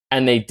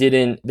 and they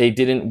didn't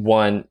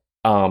want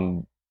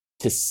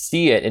to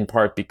see it in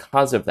part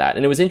because of that.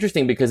 And it was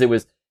interesting because it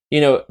was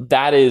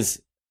that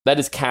is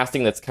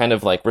casting that's kind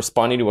of like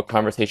responding to a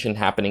conversation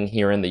happening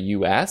here in the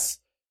U.S.,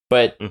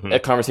 but a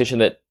conversation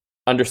that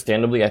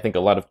understandably I think a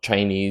lot of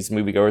Chinese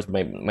moviegoers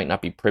might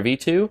not be privy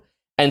to,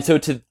 and so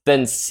to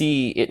then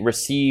see it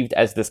received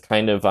as this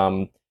kind of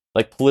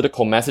like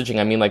political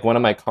messaging. I mean, like one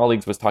of my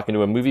colleagues was talking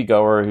to a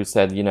moviegoer who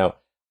said,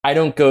 I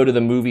don't go to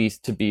the movies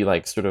to be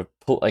like sort of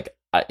like,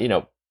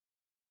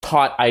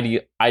 taught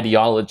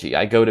ideology.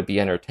 I go to be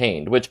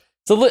entertained, which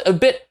a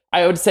bit,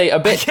 I would say, a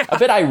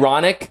bit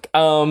ironic.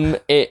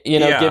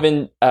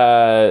 Given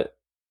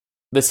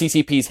the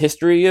CCP's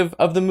history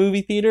of the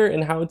movie theater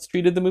and how it's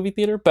treated the movie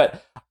theater,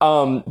 but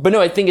no,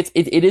 I think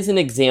it is an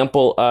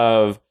example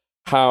of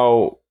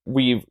how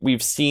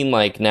we've seen,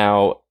 like,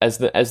 now as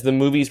the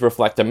movies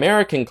reflect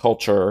American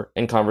culture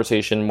and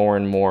conversation more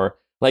and more,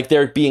 like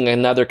there being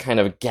another kind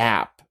of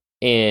gap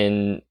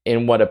in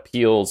what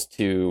appeals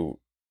to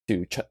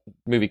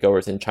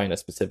moviegoers in China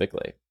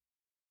specifically.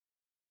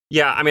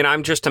 Yeah, I mean,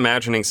 I'm just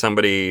imagining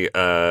somebody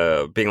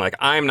being like,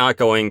 I'm not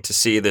going to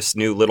see this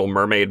new Little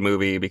Mermaid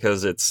movie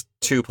because it's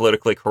too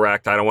politically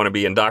correct. I don't want to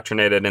be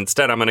indoctrinated.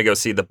 Instead, I'm going to go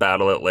see The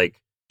Battle at Lake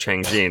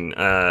Changjin.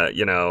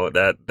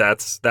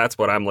 That's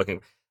what I'm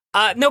looking.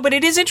 No, but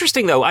it is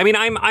interesting though. I mean,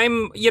 I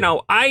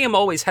am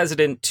always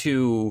hesitant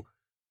to,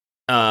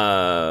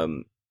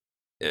 I'm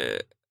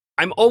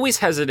always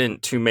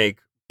hesitant to make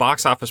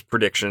box office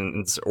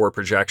predictions or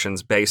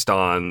projections based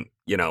on,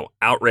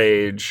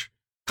 outrage,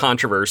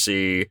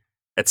 controversy,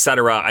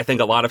 etc. I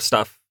think a lot of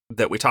stuff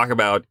that we talk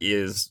about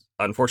is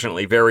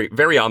unfortunately very,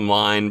 very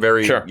online,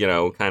 very, sure.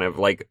 Kind of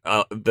like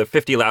the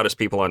 50 loudest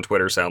people on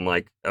Twitter sound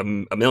like a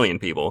million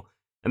people.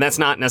 And that's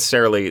not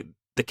necessarily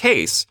the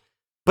case.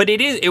 But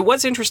it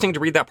was interesting to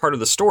read that part of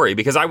the story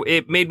because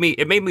it made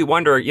me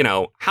wonder,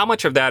 how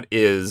much of that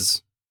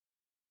is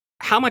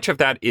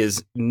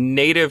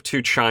native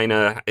to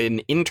China,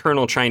 an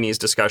internal Chinese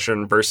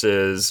discussion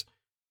versus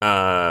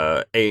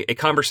a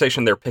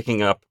conversation they're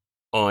picking up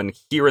on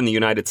here in the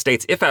United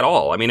States, if at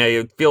all. I mean,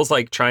 it feels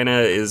like China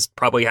is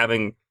probably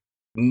having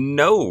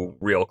no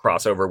real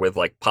crossover with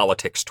like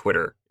politics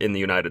Twitter in the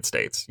United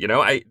States.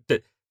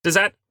 Does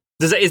that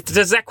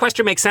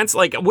question make sense?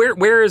 Like,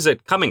 where is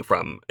it coming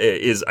from?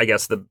 Is, I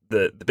guess, the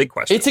big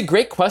question. It's a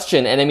great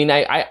question, and I mean,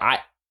 I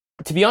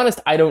to be honest,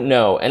 I don't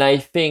know, and I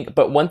think,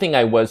 but one thing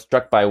I was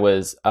struck by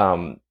was,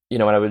 when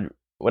I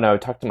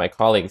would talk to my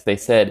colleagues, they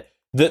said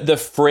the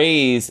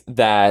phrase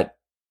that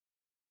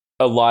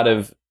a lot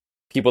of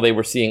people they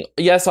were seeing,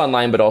 yes,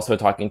 online, but also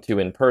talking to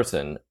in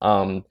person,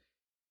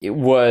 it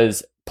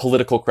was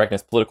political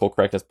correctness,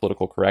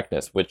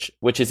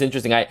 which is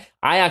interesting. I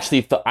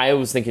actually thought, I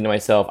was thinking to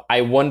myself, I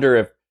wonder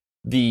if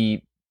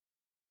the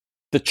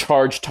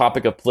charged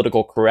topic of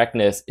political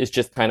correctness is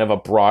just kind of a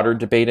broader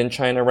debate in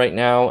China right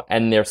now,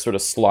 and they're sort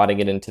of slotting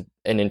it into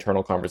an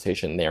internal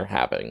conversation they're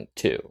having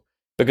too.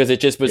 Because it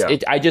just was,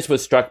 I just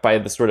was struck by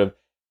the sort of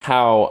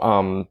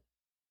how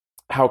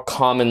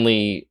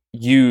commonly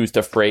used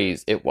a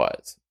phrase it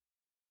was.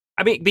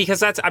 I mean,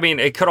 because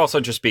it could also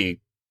just be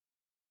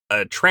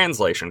a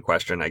translation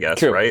question, I guess.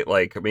 True. Right?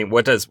 Like, I mean,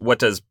 what does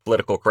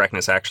political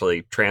correctness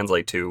actually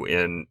translate to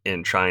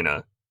in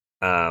China,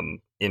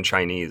 in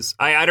Chinese?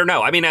 I don't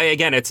know. I mean,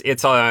 again,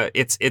 it's a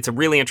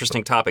really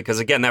interesting topic because,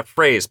 again, that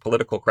phrase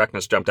political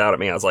correctness jumped out at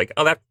me. I was like,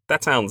 oh,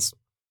 that sounds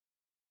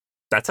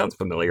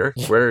familiar.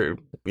 Where,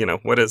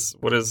 what is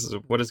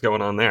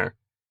going on there?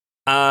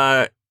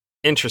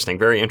 Interesting,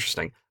 very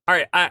interesting. All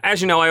right,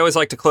 as you know, I always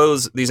like to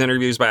close these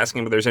interviews by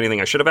asking if there's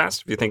anything I should have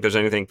asked. If you think there's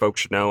anything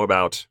folks should know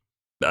about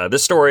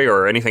this story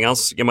or anything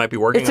else you might be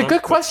working on. It's a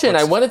good question.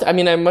 I wanted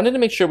to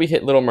make sure we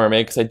hit Little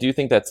Mermaid because I do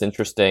think that's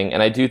interesting,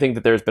 and I do think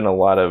that there's been a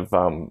lot of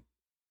kind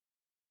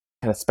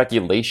of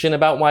speculation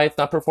about why it's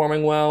not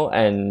performing well,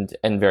 and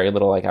very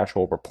little like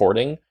actual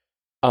reporting.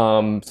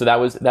 So that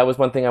was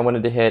one thing I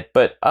wanted to hit,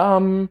 but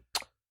trying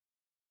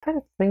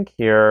to think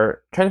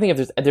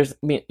if there's.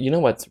 I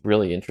mean, what's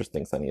really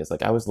interesting, Sunny, is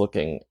like I was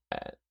looking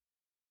at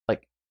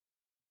like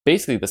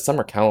basically the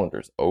summer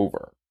calendar's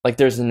over. Like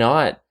there's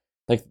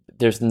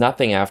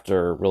nothing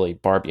after really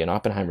Barbie and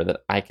Oppenheimer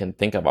that I can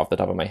think of off the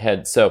top of my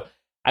head. So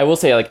I will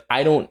say, like,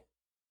 I don't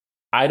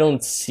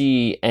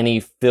see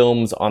any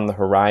films on the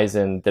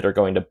horizon that are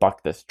going to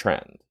buck this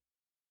trend.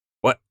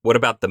 What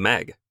about The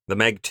Meg? The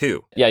Meg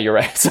 2. Yeah, you're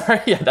right.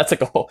 Sorry. Yeah, that's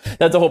a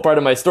whole part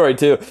of my story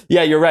too.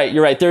 Yeah, you're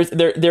right. There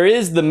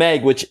is The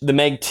Meg, the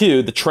Meg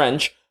 2, The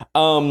Trench.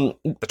 The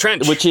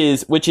Trench. Which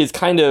is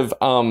kind of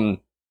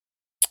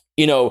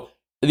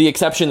the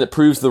exception that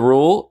proves the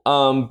rule,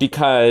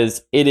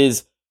 because it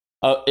is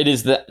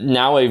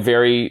now a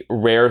very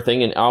rare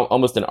thing and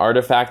almost an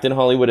artifact in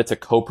Hollywood. It's a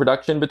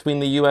co-production between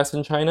the U.S.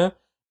 and China,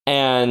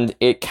 and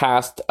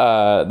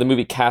the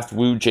movie cast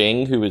Wu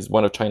Jing, who is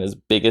one of China's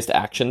biggest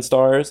action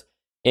stars,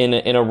 in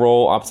a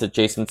role opposite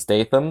Jason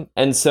Statham.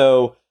 And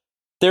so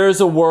there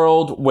is a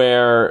world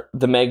where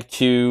the Meg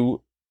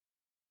 2,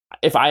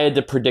 if I had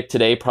to predict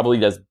today, probably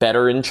does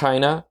better in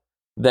China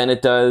than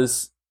it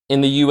does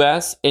in the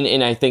US.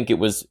 And I think it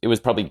was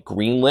probably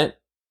greenlit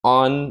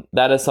on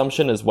that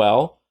assumption as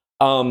well.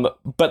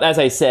 But as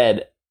I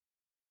said,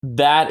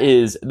 that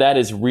is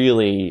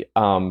really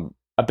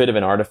a bit of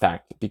an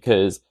artifact,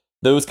 because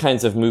those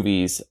kinds of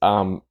movies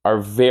are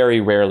very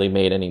rarely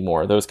made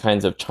anymore. Those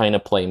kinds of China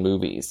play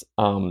movies,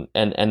 and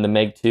the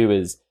Meg 2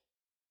 is,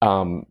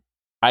 I'm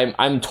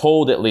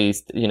told, at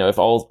least, if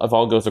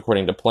all goes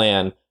according to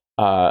plan,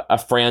 a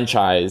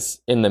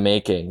franchise in the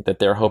making that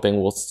they're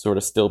hoping will sort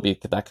of still be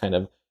that kind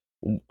of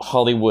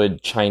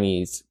Hollywood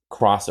Chinese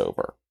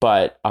crossover.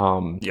 But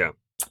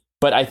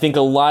But I think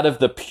a lot of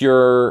the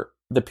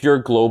pure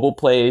global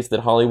plays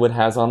that Hollywood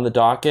has on the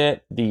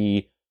docket,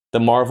 the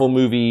Marvel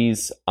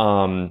movies,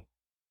 the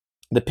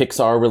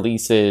Pixar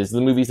releases,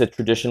 the movies that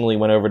traditionally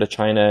went over to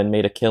China and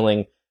made a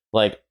killing,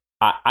 like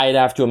I'd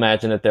have to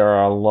imagine that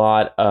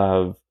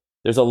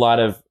there's a lot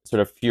of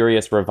sort of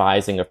furious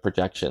revising of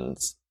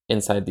projections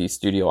inside these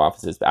studio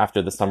offices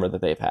after the summer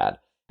that they've had.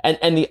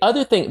 And the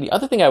other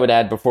thing I would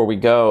add before we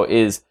go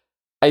is,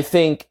 I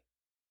think,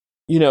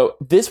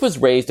 this was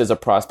raised as a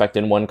prospect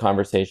in one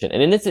conversation,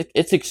 and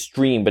it's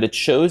extreme, but it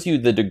shows you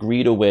the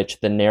degree to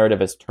which the narrative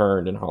has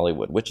turned in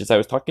Hollywood, which is, I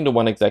was talking to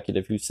one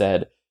executive who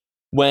said,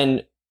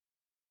 when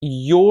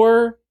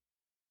your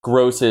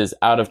grosses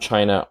out of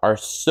China are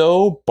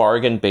so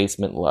bargain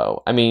basement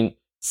low, I mean,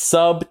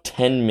 sub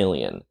 10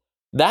 million,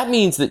 that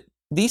means that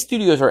these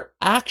studios are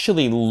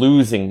actually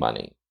losing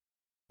money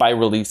by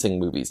releasing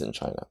movies in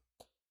China.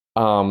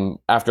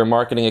 After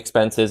marketing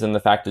expenses and the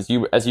fact, as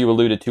you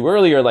alluded to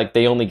earlier, like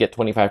they only get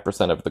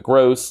 25% of the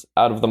gross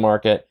out of the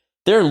market,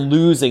 they're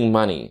losing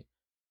money.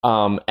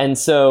 And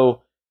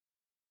so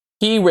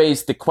he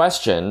raised the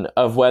question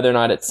of whether or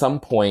not at some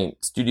point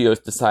studios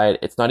decide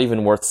it's not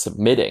even worth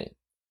submitting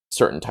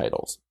certain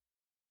titles,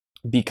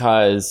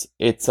 because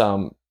it's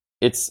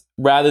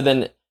rather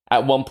than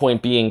at one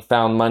point being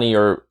found money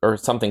or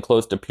something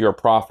close to pure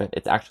profit,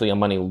 it's actually a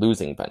money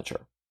losing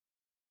venture.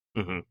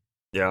 Mm-hmm.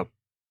 Yeah.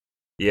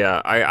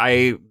 Yeah,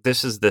 I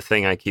this is the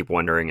thing I keep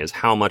wondering, is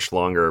how much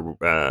longer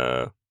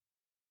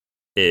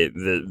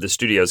the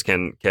studios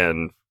can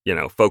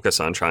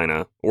focus on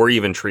China, or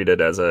even treat it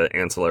as an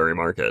ancillary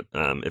market,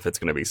 if it's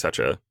going to be such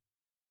a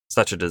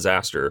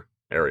disaster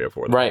area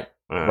for them. Right.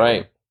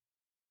 Right.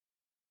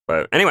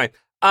 But anyway,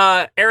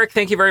 Eric,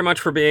 thank you very much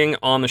for being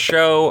on the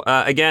show.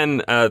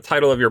 Again,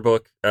 title of your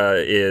book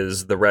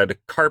is The Red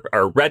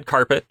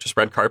Carpet, just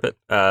Red Carpet,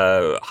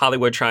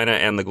 Hollywood, China,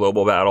 and the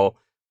Global Battle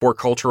for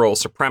Cultural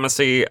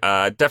Supremacy.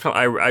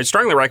 Definitely, I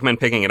strongly recommend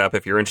picking it up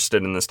if you're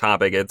interested in this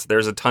topic.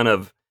 There's a ton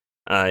of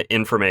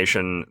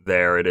information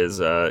there.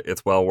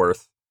 It's well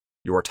worth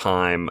your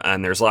time,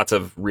 and there's lots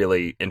of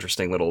really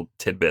interesting little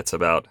tidbits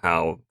about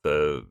how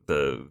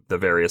the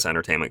various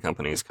entertainment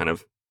companies kind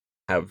of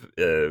have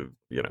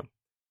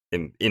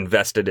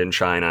invested in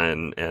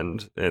China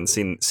and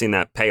seen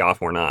that pay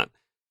off or not.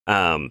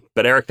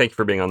 But Eric, thank you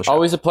for being on the show.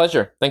 Always a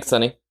pleasure. Thanks,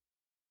 Sonny.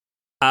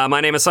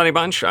 My name is Sonny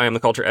Bunch. I am the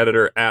culture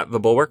editor at The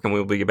Bulwark, and we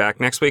will be back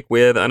next week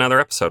with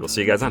another episode. We'll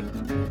see you guys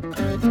then.